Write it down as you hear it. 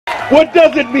What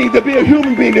does it mean to be a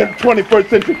human being in the 21st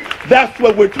century? That's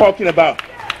what we're talking about.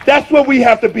 That's what we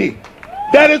have to be.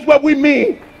 That is what we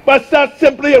mean, but it's not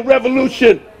simply a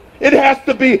revolution. It has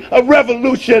to be a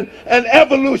revolution, an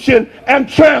evolution, and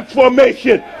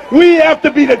transformation. We have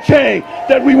to be the change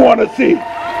that we want to see.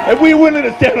 And we're willing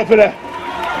to stand up for that.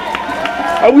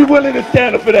 Are we willing to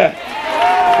stand up for that?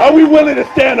 Are we willing to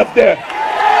stand up there?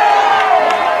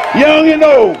 Young and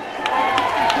old.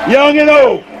 Young and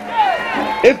old.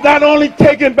 It's not only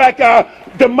taking back our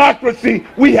democracy,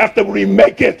 we have to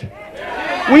remake it.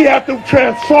 We have to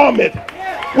transform it.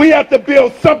 We have to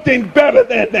build something better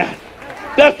than that.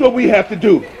 That's what we have to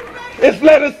do. It's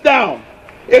let us down.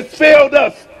 It's failed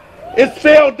us. It's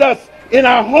failed us in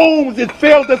our homes. It's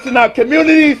failed us in our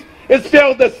communities. It's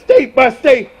failed us state by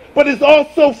state. But it's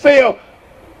also failed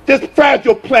this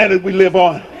fragile planet we live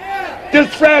on.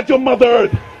 This fragile Mother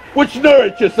Earth, which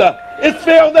nourishes us. It's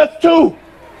failed us too.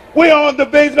 We're on the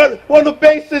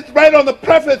basis, right on the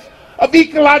preface of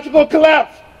ecological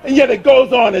collapse. And yet it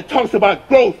goes on and talks about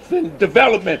growth and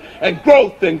development and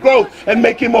growth and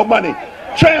making more money.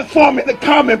 Transforming the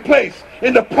commonplace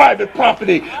into private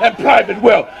property and private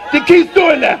wealth. It keeps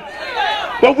doing that.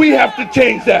 But we have to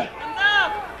change that.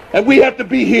 And we have to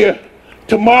be here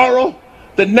tomorrow,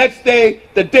 the next day,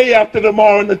 the day after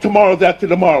tomorrow, and the tomorrows after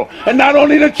tomorrow. And not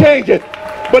only to change it,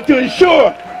 but to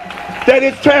ensure that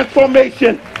its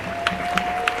transformation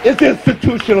is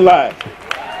institutionalized.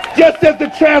 Just as the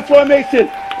transformation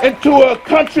into a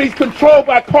country controlled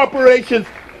by corporations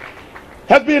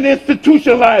has been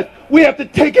institutionalized, we have to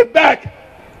take it back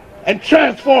and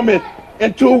transform it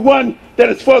into one that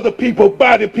is for the people,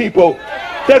 by the people,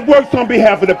 that works on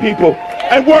behalf of the people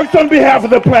and works on behalf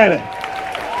of the planet.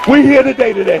 We're here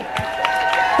today.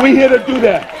 We're here to do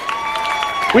that.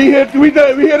 We're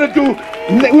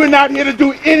not here to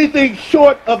do anything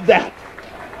short of that.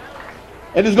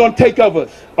 And it's going to take of us,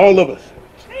 all of us,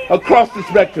 across the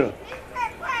spectrum.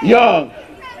 Young,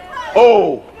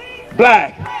 old,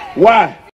 black, white.